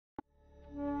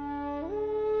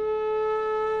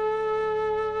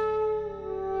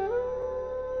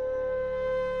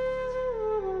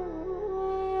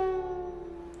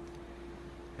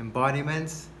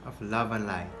embodiments of love and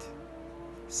light,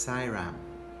 Sairam.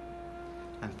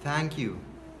 And thank you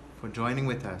for joining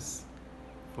with us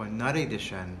for another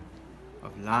edition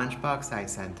of Launchbox Eye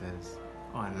Center's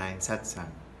online Satsangh.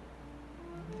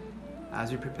 As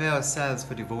we prepare ourselves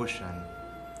for devotion,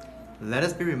 let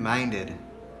us be reminded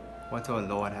what our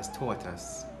Lord has taught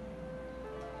us.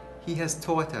 He has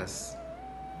taught us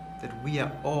that we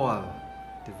are all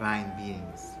divine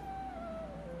beings.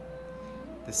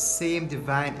 The same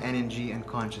divine energy and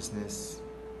consciousness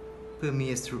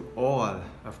permeates through all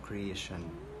of creation.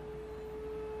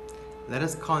 Let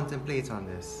us contemplate on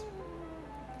this.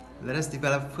 Let us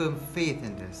develop firm faith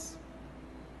in this.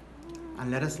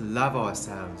 And let us love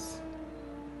ourselves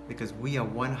because we are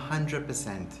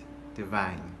 100%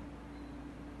 divine.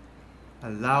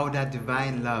 Allow that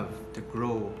divine love to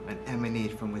grow and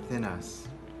emanate from within us.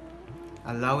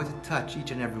 Allow it to touch each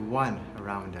and every one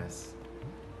around us.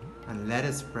 And let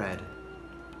it spread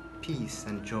peace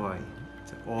and joy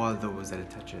to all those that it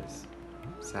touches.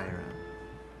 Sairam.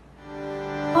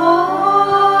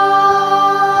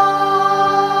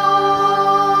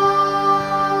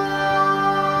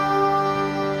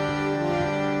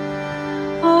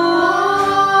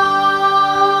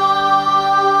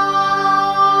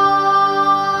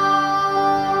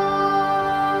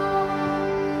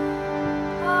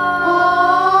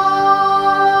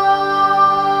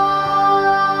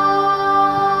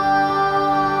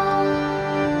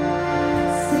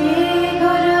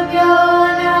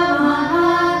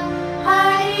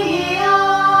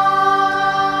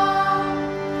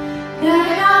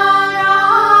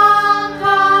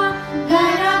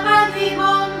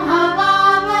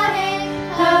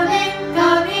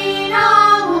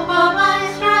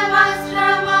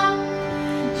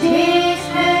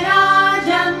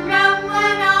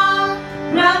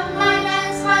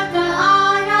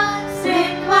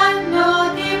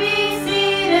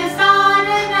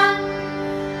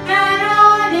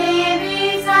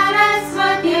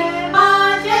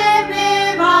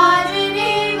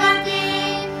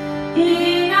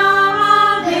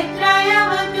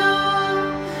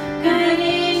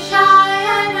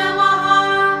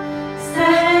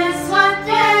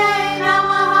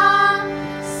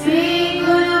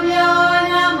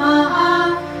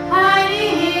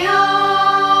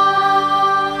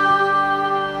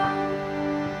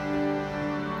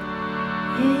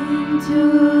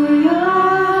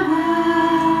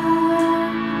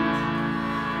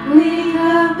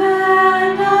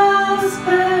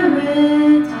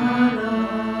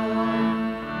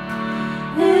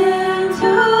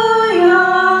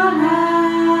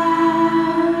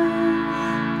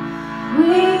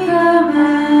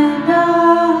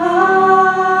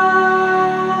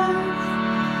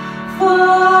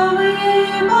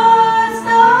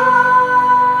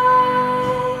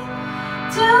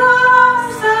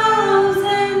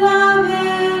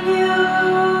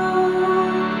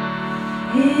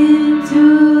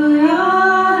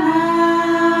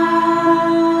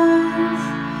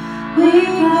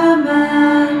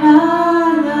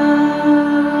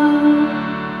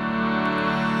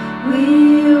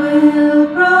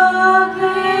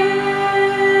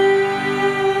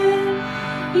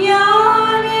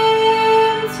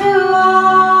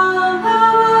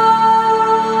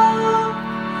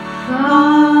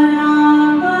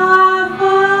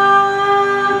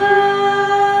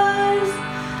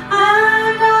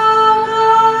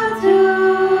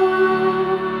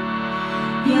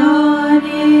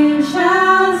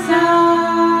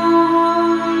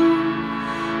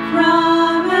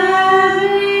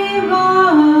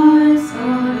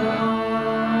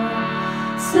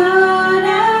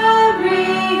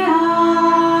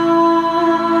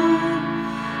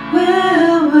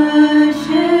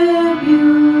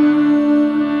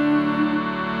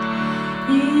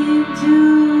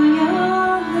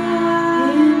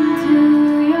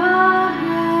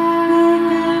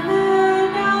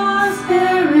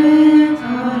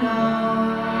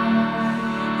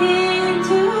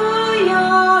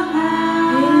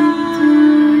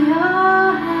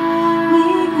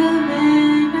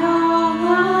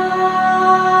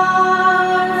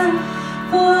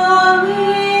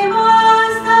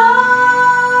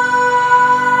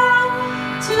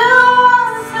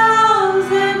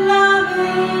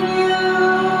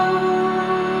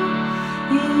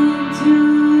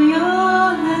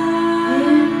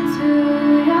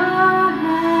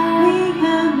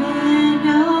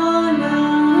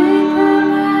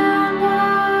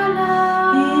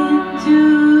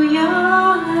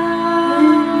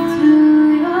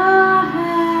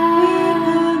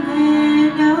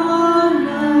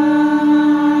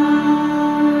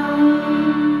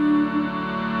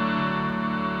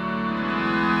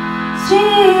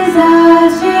 Jesus.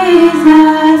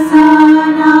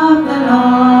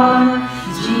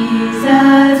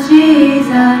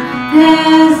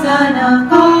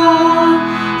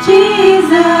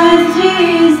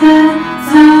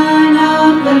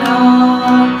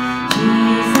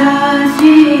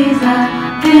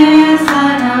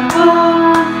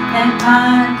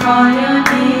 man call your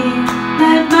name.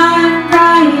 Let man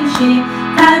cry in shame.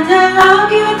 That the love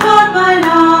you taught my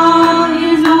Lord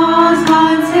is lost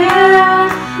once again.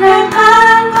 Let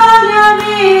man call your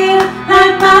name.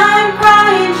 Let man cry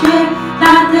in shame.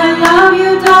 That the love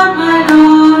you taught my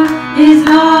Lord is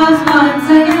lost once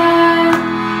again.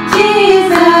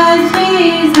 Jesus,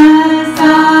 Jesus,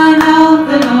 Son of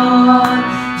the Lord.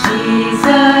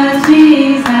 Jesus,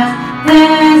 Jesus, the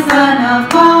Son of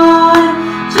God.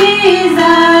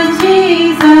 Jesus,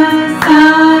 Jesus,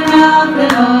 Son of the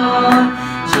Lord.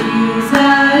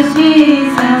 Jesus,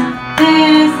 Jesus, the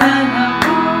Son of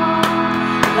God.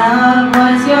 Love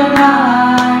was your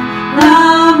life,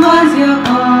 love was your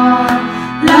God.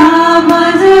 Love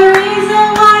was the reason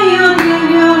why you gave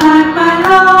your life, my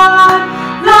Lord.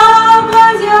 Love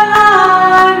was your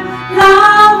life,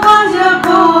 love was your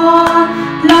God.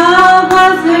 Love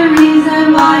was the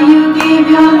reason why you gave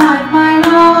your life, my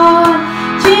Lord.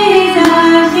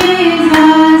 Jesus,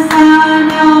 Jesus, Son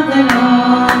of the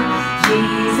Lord.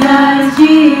 Jesus,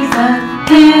 Jesus,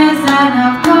 the Son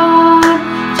of God.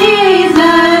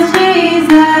 Jesus,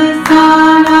 Jesus,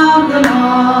 Son of the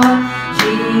Lord.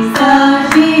 Jesus,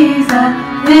 Jesus,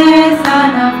 the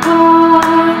Son of God.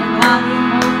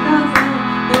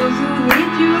 Those who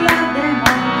hate you, love them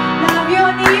all. Love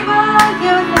your neighbor as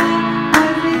yourself,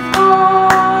 'cause it's for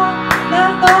the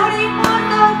story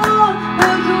most of all.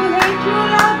 Those who hate you,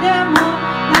 love them all.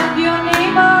 Love your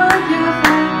neighbor as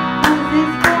yourself, 'cause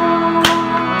it's for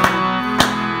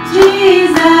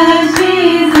Jesus,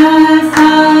 Jesus,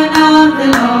 Son of the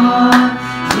Lord.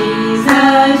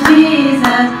 Jesus,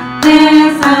 Jesus, the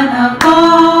Son of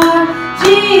God.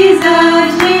 Jesus,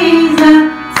 Jesus,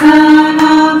 Son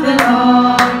of the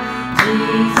Lord.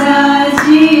 Jesus,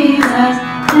 Jesus,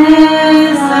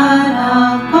 the Son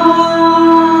of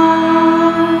God.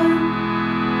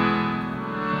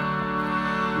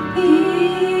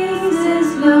 Peace is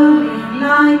flowing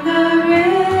like a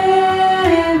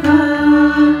river,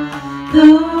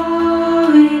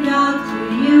 flowing out to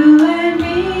you and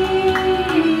me,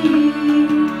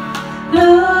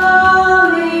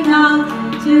 flowing out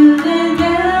into the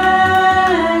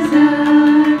desert,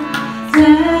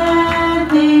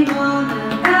 setting all the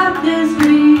captives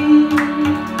free.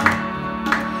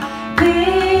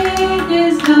 Faith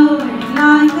is flowing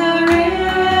like a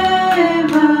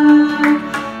river,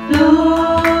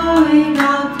 flowing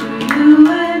out to you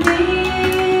and me,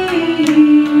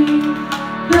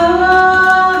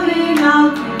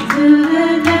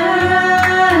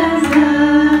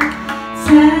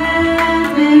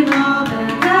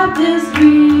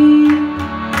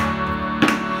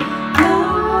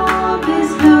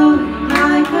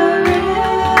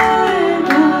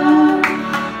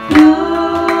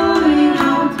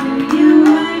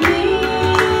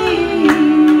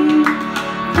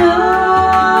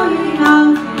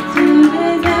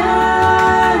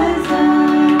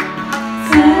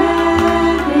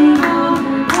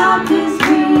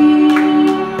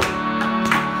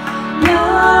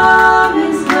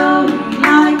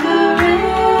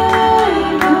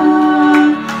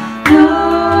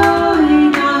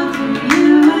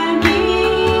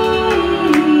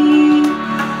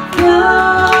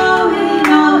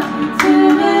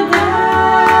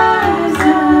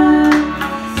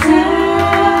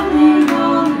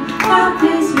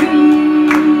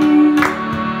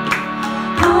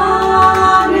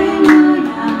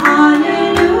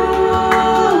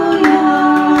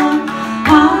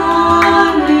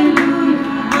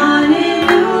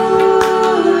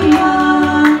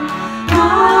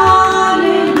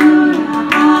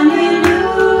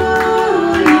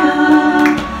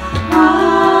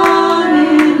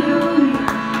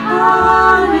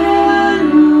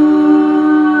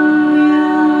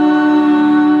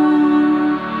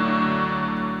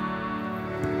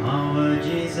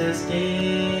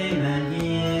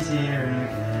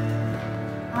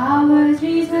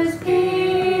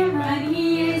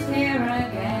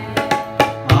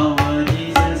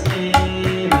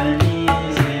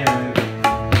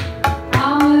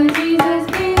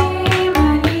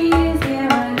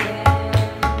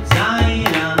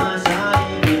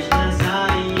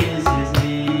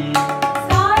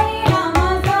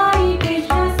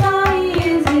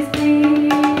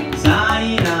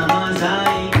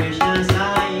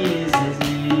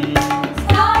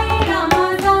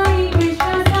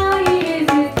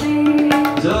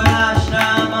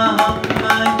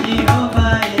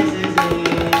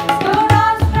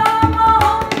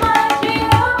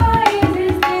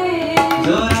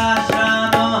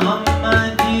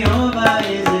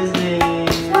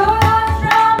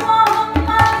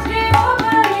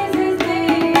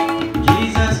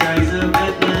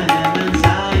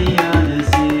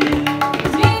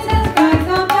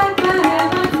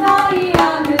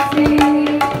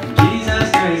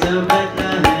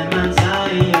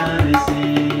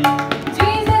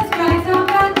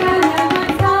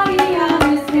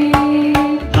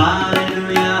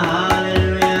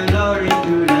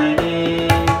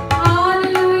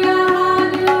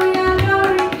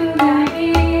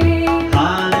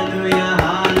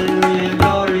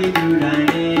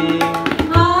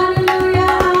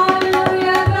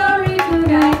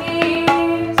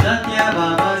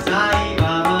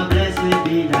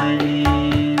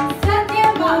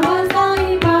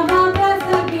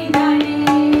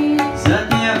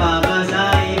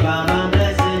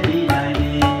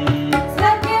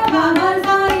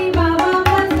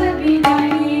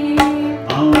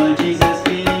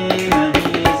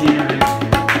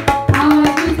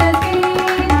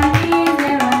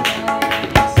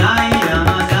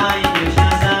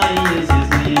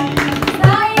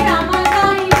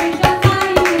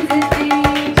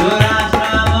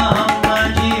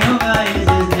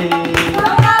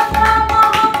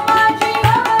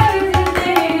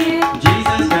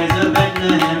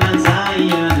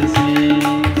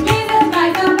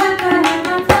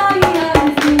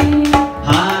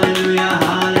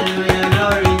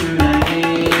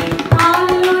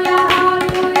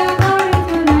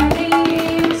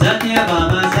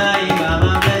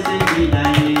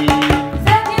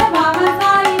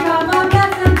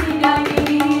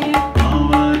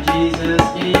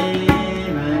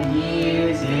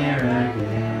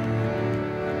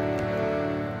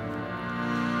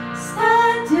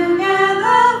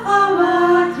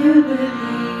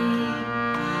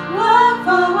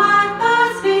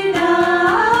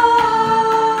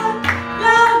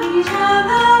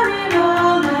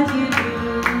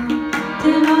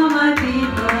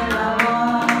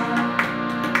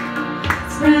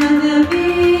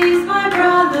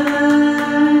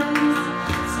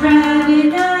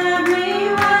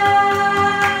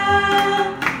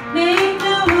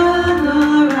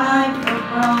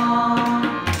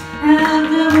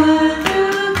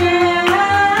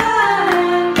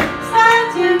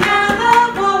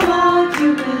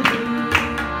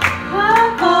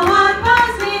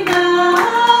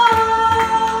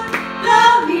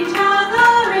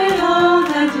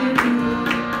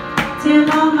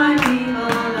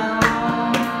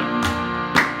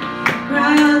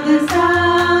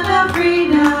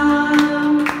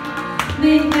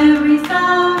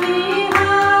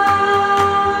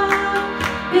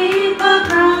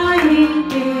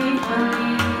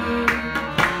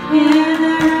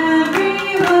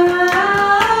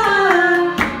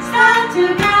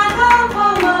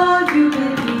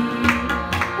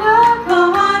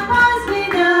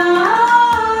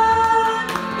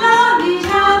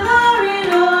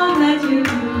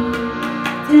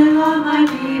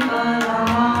 my people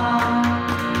are.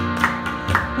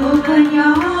 Open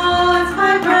your hearts,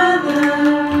 my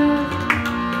brothers.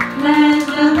 Let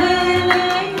the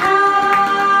willing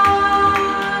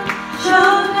hand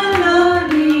show the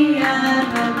lonely and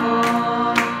the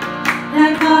poor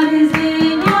that God is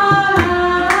in your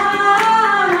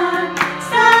hand.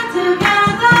 Stand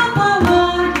together for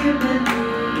what you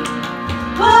believe.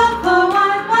 Work for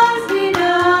what must be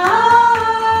done.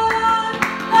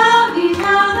 Love each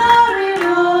other in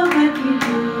all that you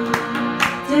do,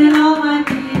 till all my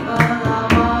people are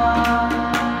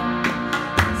one.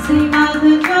 Sing out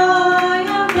the joy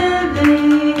of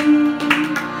living.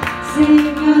 Sing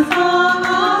your song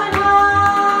on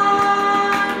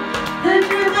high. The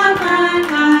truth of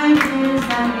mankind is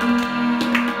that he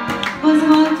was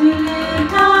born to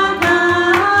live, not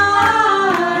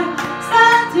die.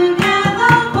 Stand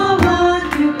together for what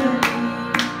you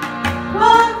believe.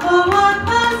 Work for what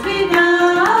must be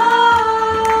done.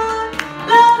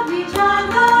 Love each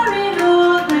other in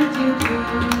all that you do,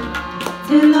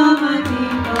 till all my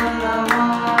people are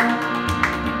one.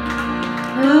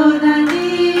 Know that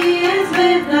He is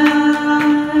with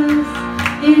us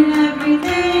in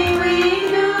everything we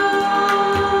do.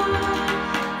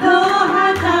 Though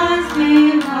hard times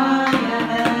may lie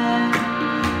ahead,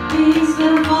 we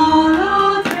still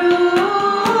follow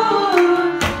through.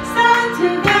 Stand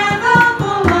together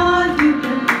for what you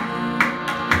believe.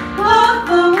 Work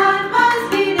for what must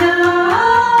be done.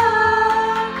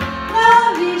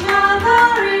 Love each other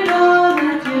in all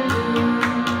that you do,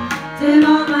 till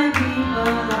all my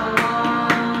people are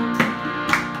one.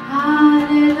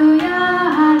 Hallelujah,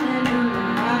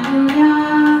 hallelujah,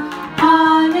 hallelujah,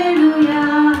 hallelujah,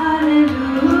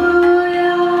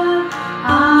 hallelujah,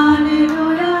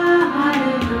 hallelujah,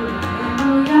 hallelujah,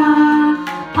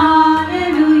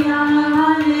 hallelujah,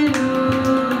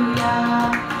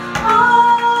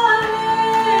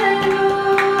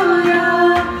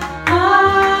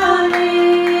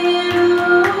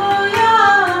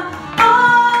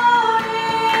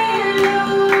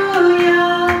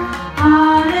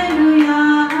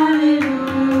 hallelujah,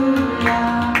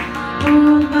 hallelujah.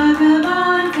 Om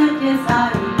Bhagavan Satya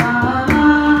Sai Baba,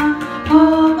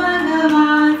 Om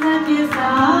Bhagavan Satya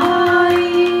Sai,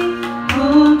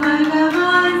 Om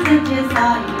Bhagavan Satya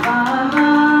Sai Baba,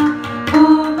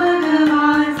 Om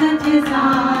Bhagavan Satya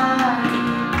Sai.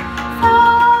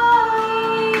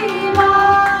 Sai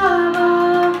Baba,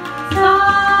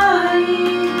 Sai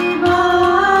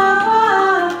Baba,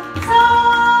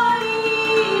 Sai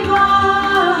Baba,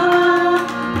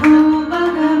 Om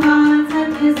Bhagavan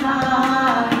Satya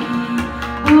Sai,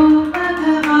 Om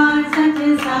Bhagavan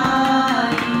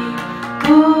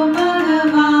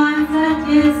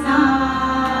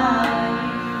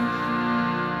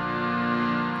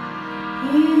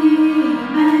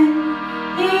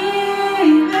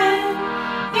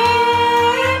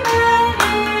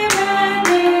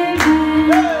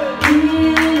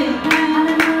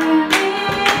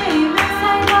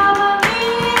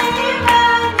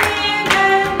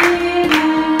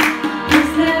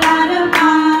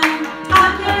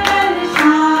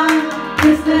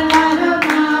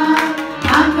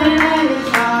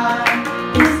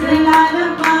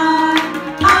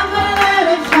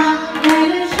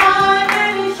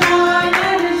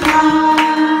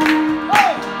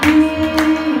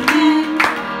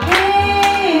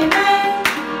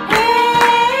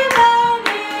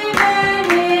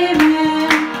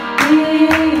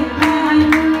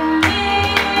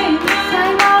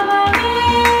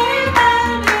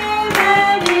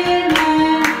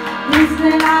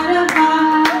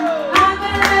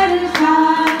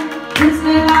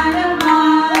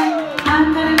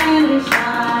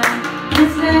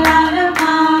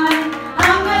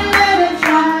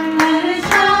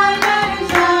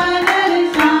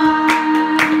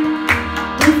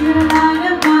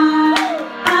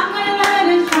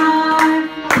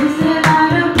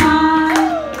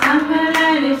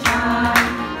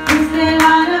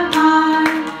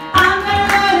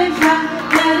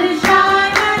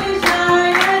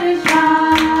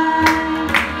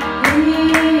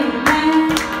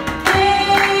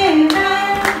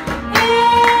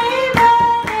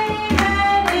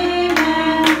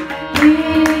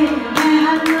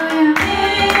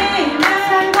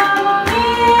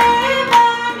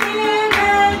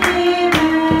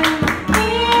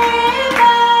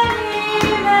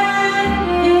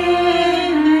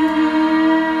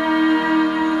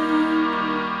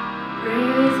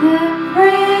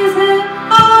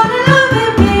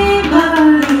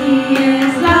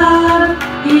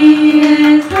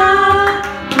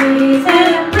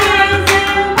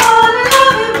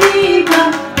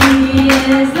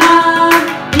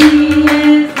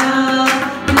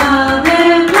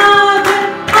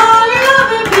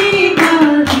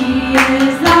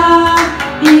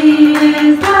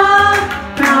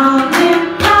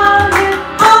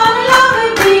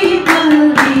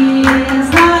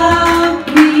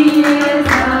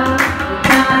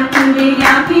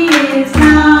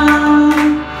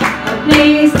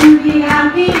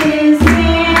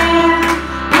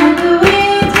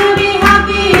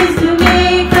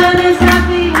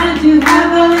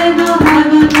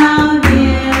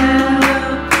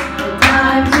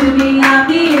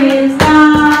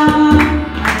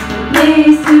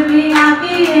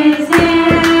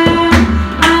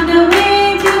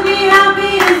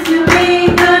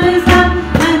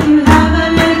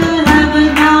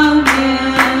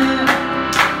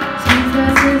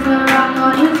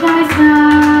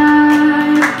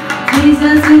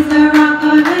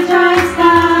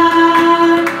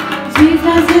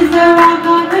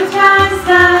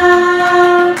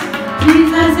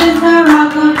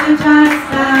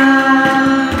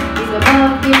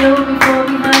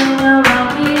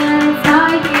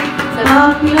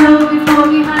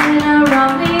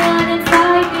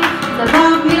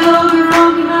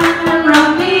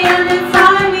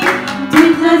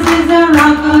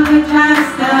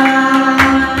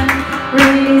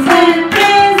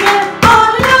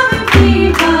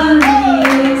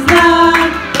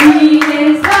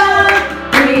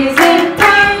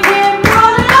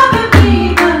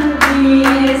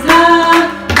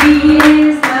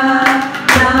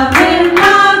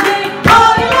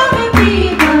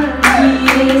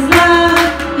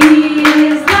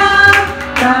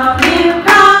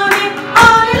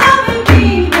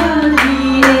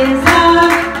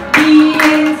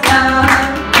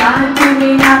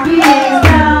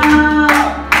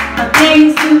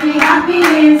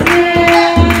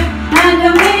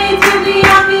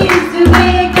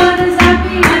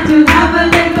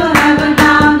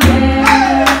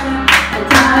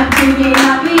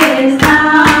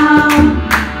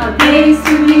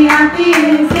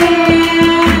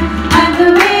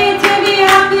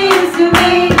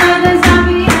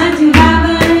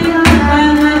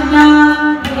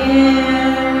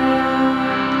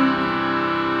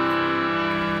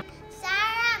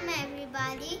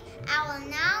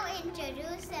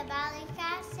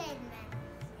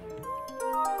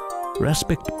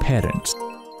respect parents.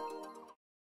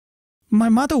 My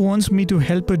mother wants me to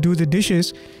help her do the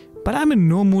dishes, but I'm in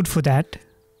no mood for that.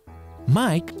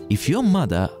 Mike, if your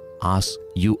mother asks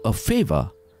you a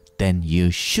favor, then you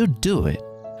should do it.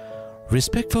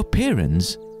 Respect for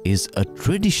parents is a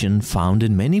tradition found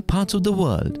in many parts of the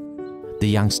world. The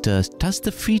youngsters touch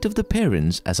the feet of the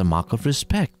parents as a mark of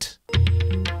respect.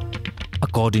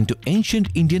 According to ancient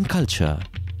Indian culture,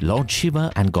 Lord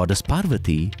Shiva and Goddess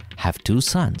Parvati have two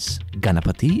sons,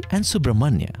 Ganapati and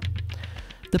Subramanya.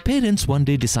 The parents one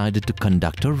day decided to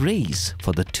conduct a race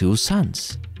for the two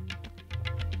sons.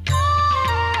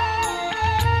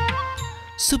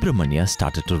 Subramanya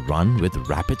started to run with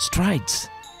rapid strides.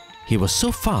 He was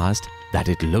so fast that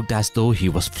it looked as though he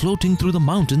was floating through the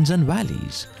mountains and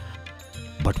valleys.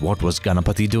 But what was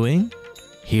Ganapati doing?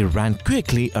 He ran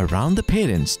quickly around the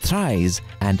parents thrice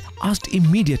and asked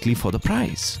immediately for the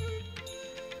prize.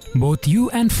 Both you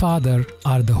and Father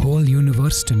are the whole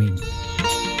universe to me.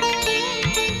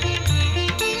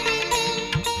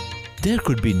 There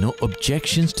could be no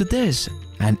objections to this,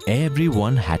 and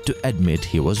everyone had to admit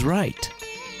he was right.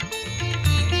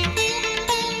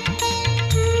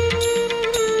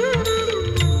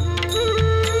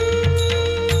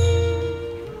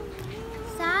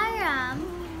 Saram,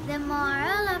 the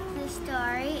moral of the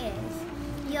story is,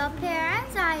 your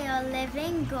parents are your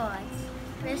living gods.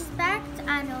 Respect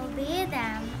and obey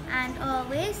them and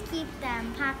always keep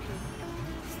them happy.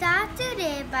 Start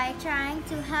today by trying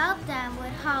to help them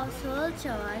with household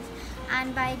chores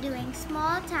and by doing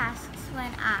small tasks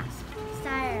when asked.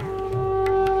 Saram.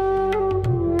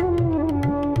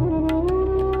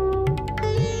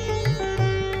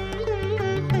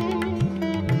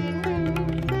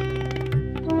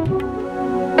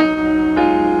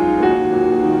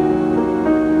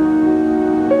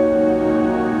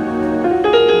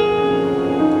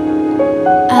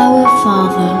 Our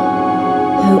Father,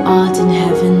 who art in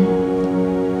heaven,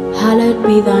 hallowed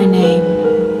be thy name.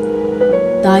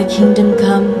 Thy kingdom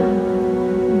come,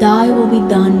 thy will be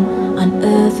done on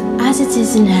earth as it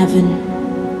is in heaven.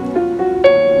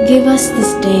 Give us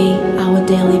this day our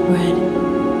daily bread,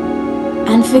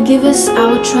 and forgive us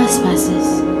our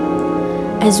trespasses,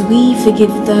 as we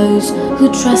forgive those who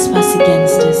trespass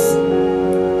against us.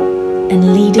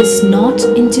 And lead us not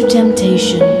into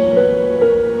temptation,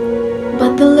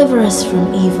 but deliver us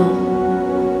from evil.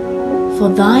 For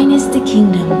thine is the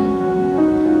kingdom,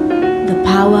 the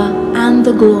power and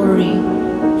the glory,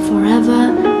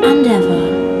 forever and ever.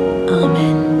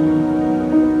 Amen.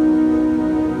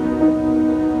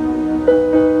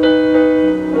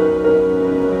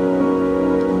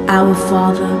 Our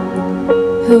Father,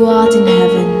 who art in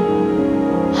heaven,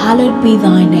 hallowed be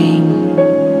thy name.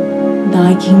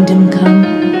 Thy kingdom come,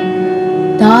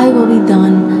 thy will be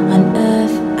done on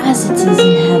earth as it is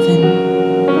in heaven.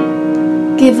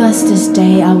 Give us this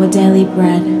day our daily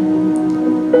bread,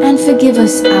 and forgive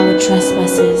us our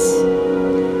trespasses,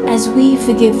 as we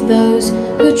forgive those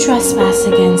who trespass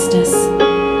against us.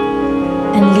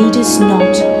 And lead us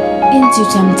not into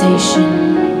temptation,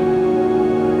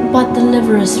 but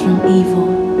deliver us from evil.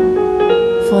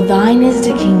 For thine is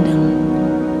the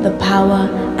kingdom, the power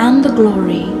and the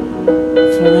glory,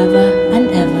 forever and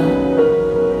ever.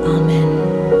 Amen.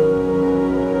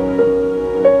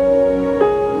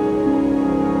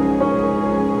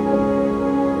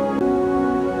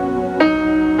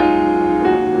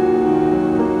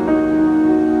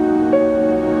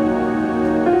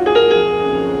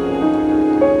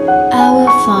 Our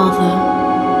Father,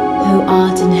 who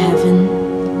art in heaven,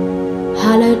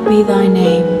 hallowed be thy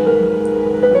name.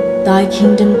 Thy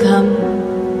kingdom come,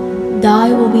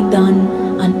 thy will be done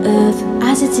on earth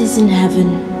as it is in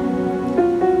heaven.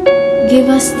 Give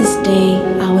us this day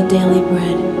our daily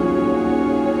bread,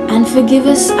 and forgive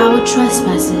us our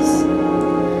trespasses,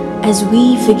 as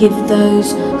we forgive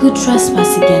those who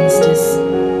trespass against us.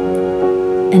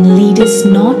 And lead us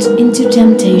not into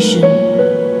temptation,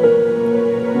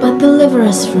 but deliver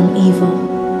us from evil.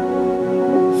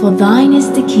 For thine is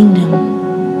the kingdom,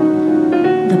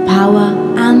 the power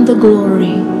and the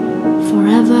glory,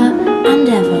 forever and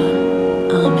ever.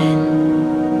 Amen.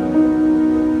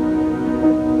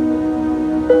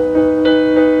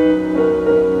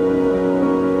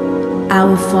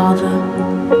 Our Father,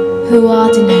 who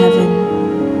art in heaven,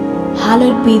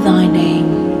 hallowed be thy name.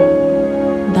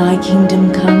 Thy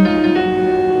kingdom come,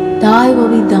 thy will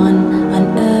be done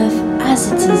on earth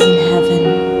as it is in heaven.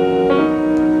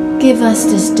 Give us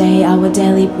this day our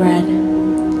daily bread,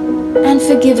 and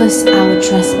forgive us our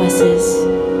trespasses,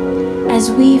 as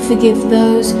we forgive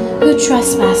those who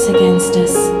trespass against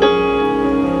us.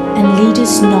 And lead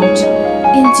us not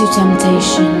into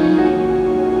temptation,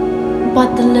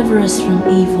 but deliver us from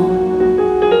evil.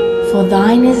 For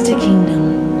thine is the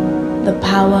kingdom, the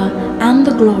power, and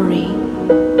the glory,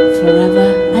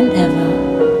 forever and ever.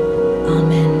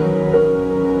 Amen.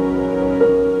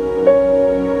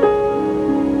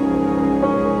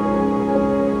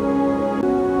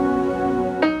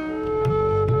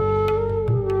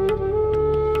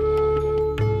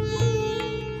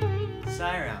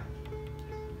 Sairam.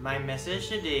 My message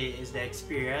today is the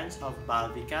experience of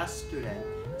Balvika's student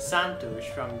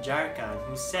Santosh from Jharkhand,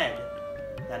 who said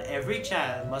that every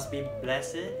child must be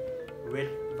blessed with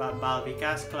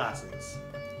Balvika's classes.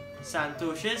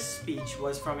 Santosh's speech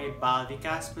was from a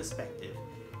Balvika's perspective,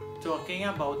 talking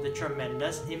about the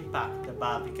tremendous impact the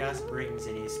Balvikas brings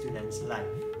in a student's life.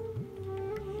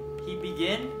 He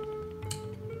began,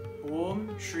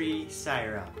 Om Shri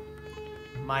Sairam.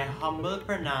 My humble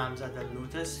pranams at the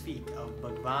lotus feet of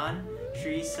Bhagwan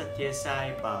Sri Satya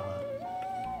Sai Baba.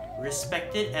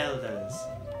 Respected elders,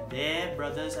 dear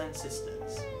brothers and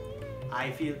sisters, I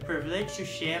feel privileged to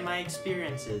share my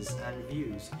experiences and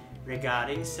views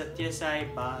regarding Satya Sai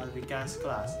Balvika's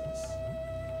classes.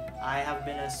 I have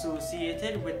been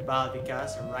associated with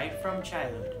Balvikas right from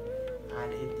childhood,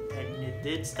 and it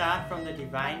did start from the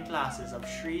divine classes of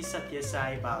Sri Satya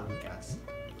Sai Balvikas.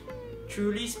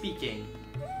 Truly speaking,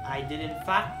 I did in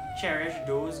fact cherish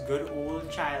those good old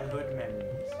childhood memories.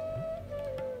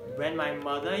 When my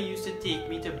mother used to take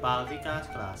me to Balvika's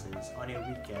classes on a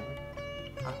weekend,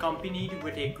 accompanied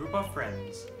with a group of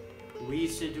friends, we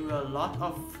used to do a lot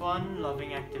of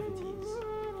fun-loving activities.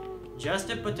 Just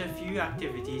to put a few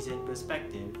activities in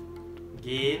perspective,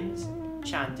 games,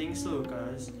 chanting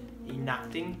slokas,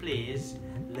 enacting plays,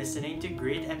 listening to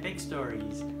great epic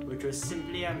stories, which was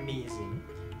simply amazing,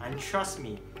 and trust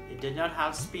me, it did not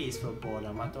have space for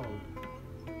boredom at all.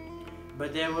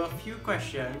 But there were a few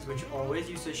questions which always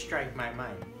used to strike my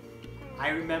mind. I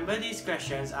remember these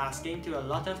questions asking to a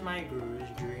lot of my gurus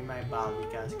during my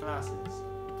Balvika's classes.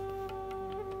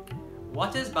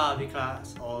 What is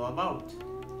Balvikas all about?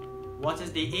 What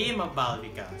is the aim of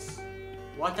Balvikas?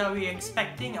 What are we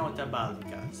expecting out of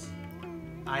Balvikas?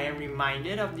 I am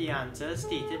reminded of the answers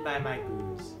stated by my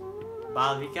gurus.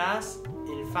 Balvikas,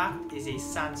 in fact, is a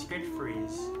Sanskrit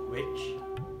phrase which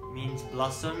means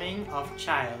blossoming of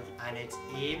child, and its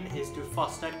aim is to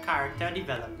foster character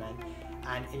development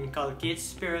and inculcate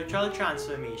spiritual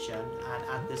transformation, and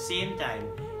at the same time,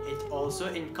 it also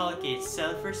inculcates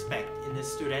self-respect in the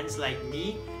students like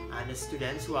me and the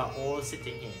students who are all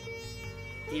sitting here.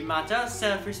 A matter of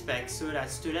self-respect so that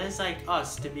students like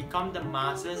us to become the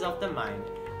masters of the mind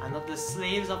and not the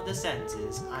slaves of the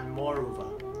senses, and moreover,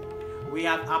 we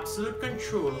have absolute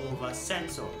control over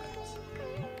sense organs.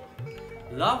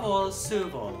 Love all,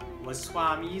 serve all was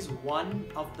Swami's one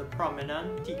of the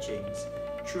prominent teachings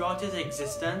throughout his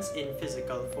existence in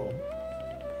physical form.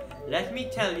 Let me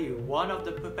tell you one of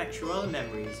the perpetual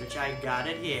memories which I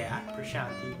gathered here at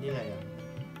Prashanti Nilayam.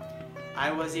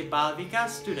 I was a Balvika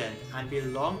student and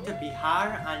belonged to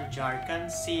Bihar and Jharkhand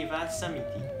Seva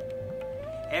Samiti.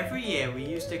 Every year we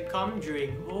used to come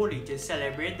during Holi to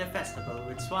celebrate the festival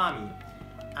with Swami,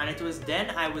 and it was then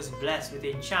I was blessed with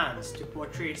a chance to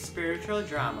portray spiritual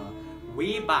drama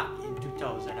way back in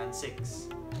 2006.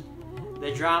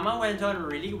 The drama went on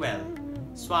really well.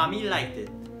 Swami liked it.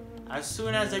 As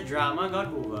soon as the drama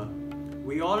got over,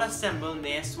 we all assembled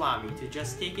near Swami to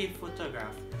just take a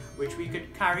photograph which we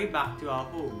could carry back to our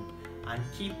home and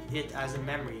keep it as a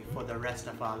memory for the rest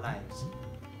of our lives.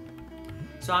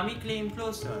 Swami came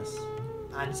close to us,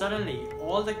 and suddenly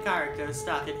all the characters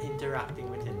started interacting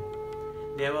with him.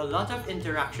 There were a lot of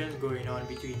interactions going on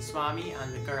between Swami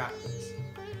and the characters.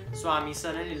 Swami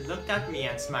suddenly looked at me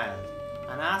and smiled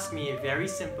and asked me a very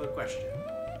simple question.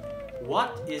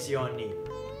 What is your name?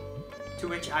 To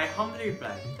which I humbly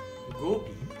replied,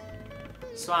 Gopi.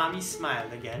 Swami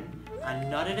smiled again and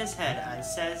nodded his head and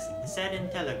said in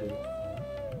Telugu,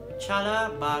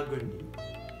 Chala Bagundi.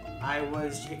 I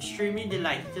was extremely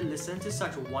delighted to listen to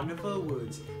such wonderful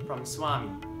words from Swami.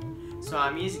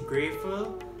 Swami's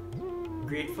grateful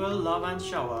love and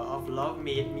shower of love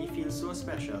made me feel so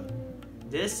special.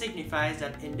 This signifies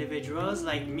that individuals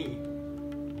like me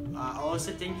are all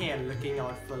sitting here looking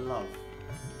out for love.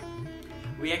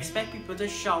 We expect people to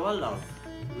shower love.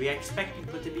 We expect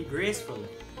people to be graceful.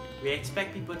 We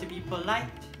expect people to be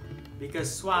polite,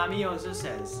 because Swami also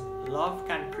says love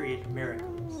can create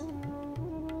miracles.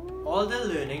 All the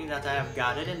learning that I have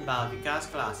gathered in Balvika's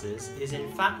classes is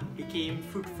in fact became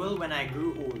fruitful when I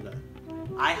grew older.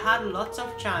 I had lots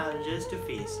of challenges to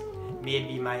face,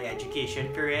 maybe my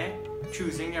education career,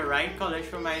 choosing the right college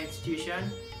for my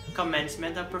institution,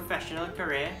 commencement of professional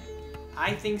career,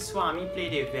 I think Swami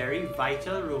played a very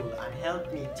vital role and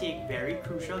helped me take very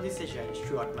crucial decisions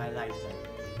throughout my lifetime.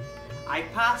 I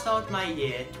passed out my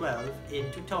year 12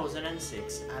 in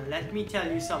 2006, and let me tell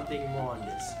you something more on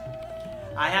this.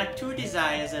 I had two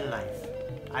desires in life.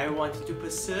 I wanted to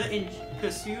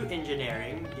pursue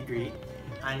engineering degree,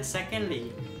 and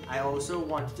secondly, I also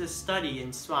wanted to study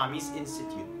in Swami's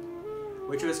Institute,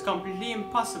 which was completely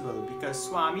impossible because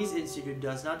Swami's Institute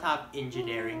does not have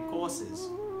engineering courses.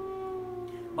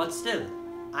 But still,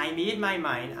 I made my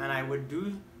mind and I would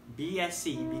do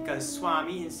BSc because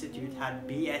Swami Institute had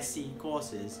BSc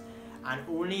courses, and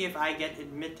only if I get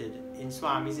admitted in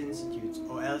Swami's Institute,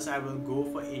 or else I will go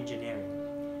for engineering.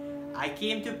 I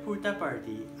came to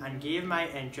Puttaparthi and gave my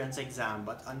entrance exam,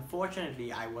 but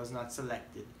unfortunately I was not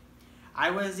selected.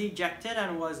 I was ejected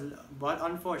but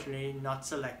unfortunately not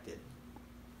selected.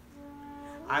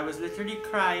 I was literally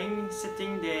crying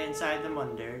sitting there inside the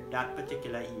mandir that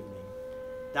particular evening.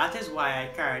 That is why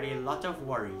I carried a lot of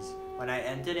worries when I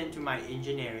entered into my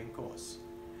engineering course.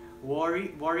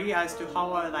 Worry as to how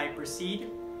will I proceed,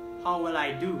 how will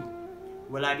I do,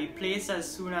 will I be placed as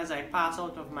soon as I pass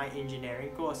out of my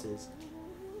engineering courses?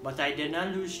 But I did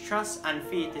not lose trust and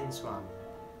faith in Swami.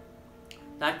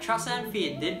 That trust and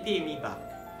faith did pay me back.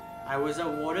 I was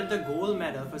awarded the gold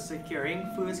medal for securing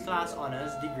first class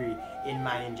honors degree in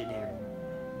my engineering.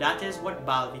 That is what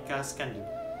Bal Vikas can do.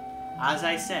 As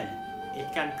I said,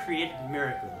 it can create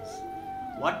miracles.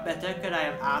 What better could I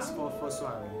have asked for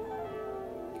Swami?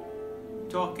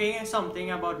 Talking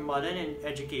something about modern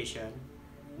education,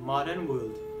 modern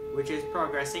world, which is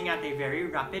progressing at a very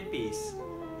rapid pace,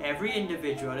 every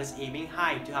individual is aiming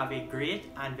high to have a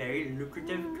great and very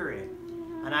lucrative career,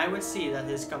 and I would say that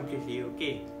is completely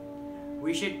okay.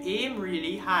 We should aim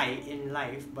really high in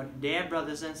life, but dear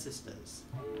brothers and sisters,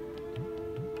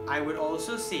 I would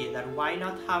also say that why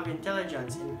not have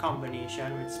intelligence in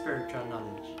combination with spiritual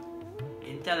knowledge?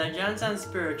 Intelligence and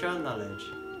spiritual knowledge.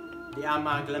 The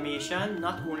amalgamation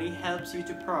not only helps you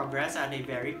to progress at a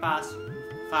very fast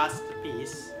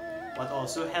pace, but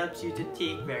also helps you to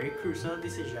take very crucial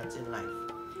decisions in life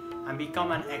and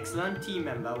become an excellent team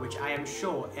member, which I am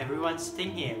sure everyone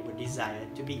sitting here would desire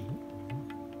to be.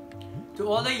 To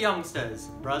all the youngsters,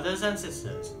 brothers and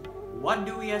sisters, what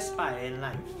do we aspire in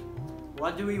life?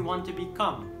 What do we want to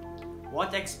become?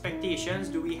 What expectations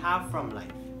do we have from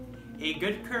life? A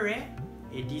good career?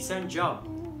 A decent job?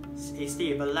 A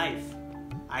stable life?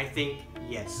 I think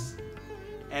yes.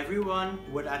 Everyone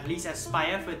would at least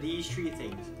aspire for these three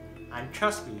things, and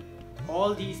trust me,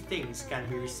 all these things can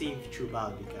be received through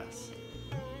Bal Vikas.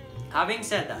 Having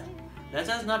said that, let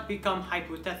us not become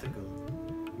hypothetical.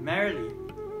 Merely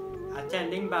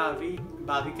attending Bal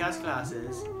Vikas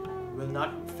classes will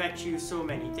not fetch you so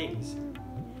many things.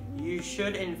 You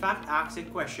should in fact ask a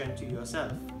question to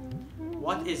yourself.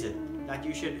 What is it that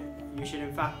you should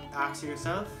in fact ask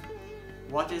yourself?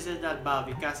 What is it that Bal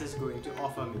Vikas is going to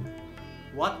offer me?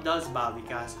 What does Bal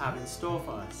Vikas have in store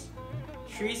for us?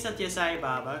 Sri Satya Sai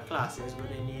Baba classes will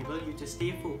enable you to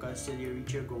stay focused till you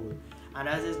reach your goal, and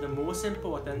that is the most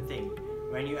important thing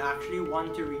when you actually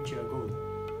want to reach your goal.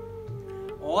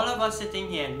 All of us sitting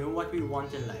here know what we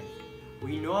want in life.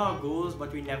 We know our goals,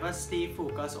 but we never stay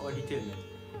focused or determined.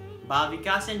 Bal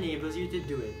Vikas enables you to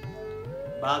do it.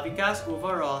 Bal Vikas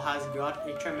overall has got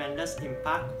a tremendous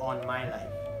impact on my life.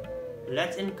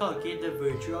 Let's inculcate the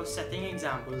virtue of setting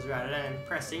examples rather than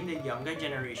impressing the younger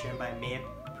generation by mere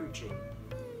preaching.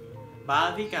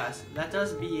 Bal Vikas, let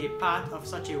us be a part of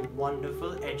such a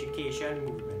wonderful education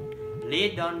movement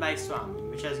laid down by Swami,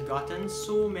 which has gotten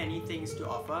so many things to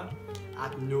offer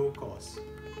at no cost.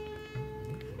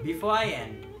 Before I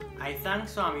end, I thank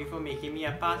Swami for making me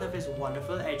a part of his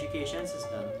wonderful education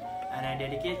system, and I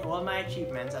dedicate all my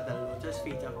achievements at the lotus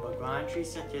feet of Bhagwan Sri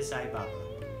Satya Sai Baba.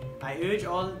 I urge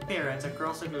all parents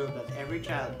across the globe that every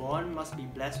child born must be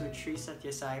blessed with Sri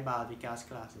Satya Sai Bal Vikas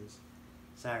classes.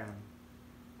 Saram.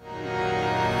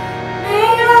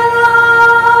 May the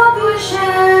love we're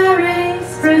sharing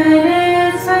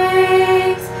spread its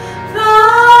wings,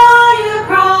 fly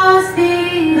across the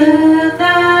earth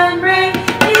and bring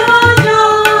your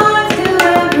joy to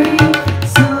every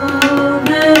soul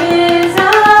that is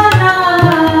alive.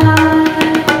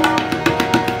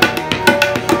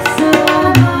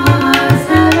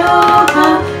 Samastaloka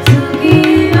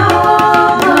Sukhino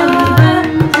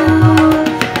Bhavantu,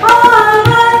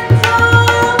 Bhavantu.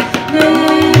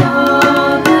 May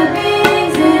all the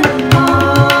beings in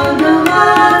all the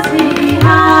worlds be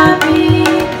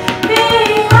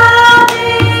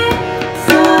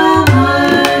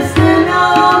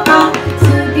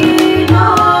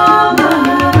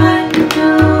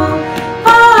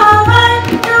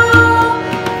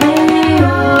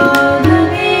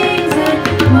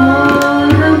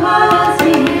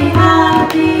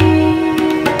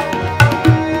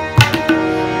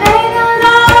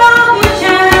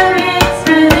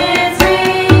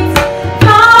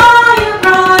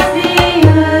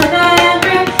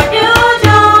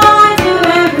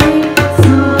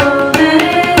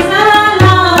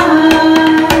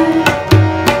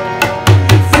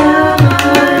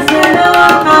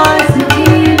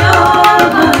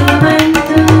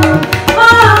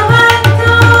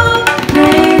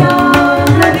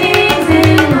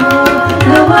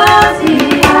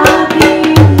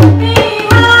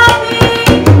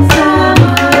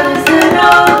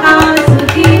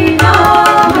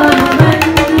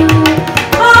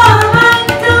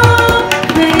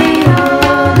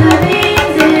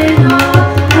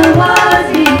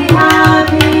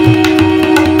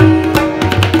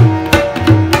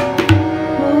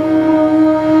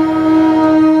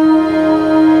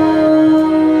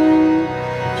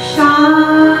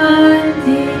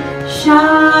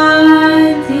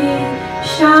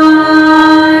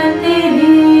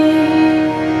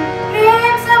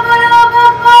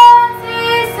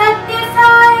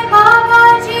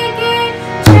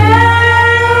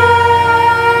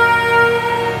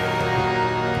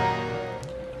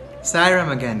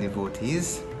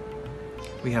devotees,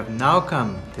 we have now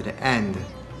come to the end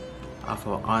of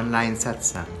our online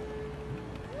satsang.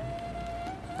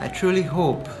 I truly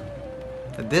hope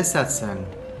that this satsang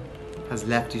has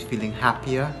left you feeling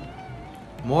happier,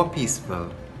 more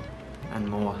peaceful, and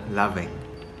more loving.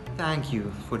 Thank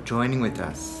you for joining with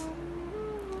us.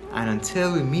 And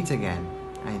until we meet again,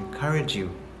 I encourage you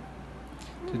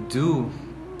to do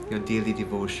your daily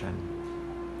devotion.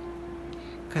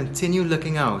 Continue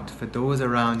looking out for those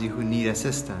around you who need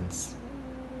assistance.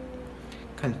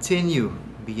 Continue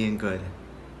being good.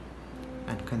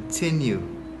 And continue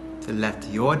to let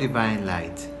your divine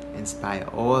light inspire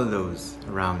all those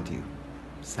around you.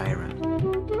 Sai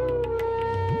Ram.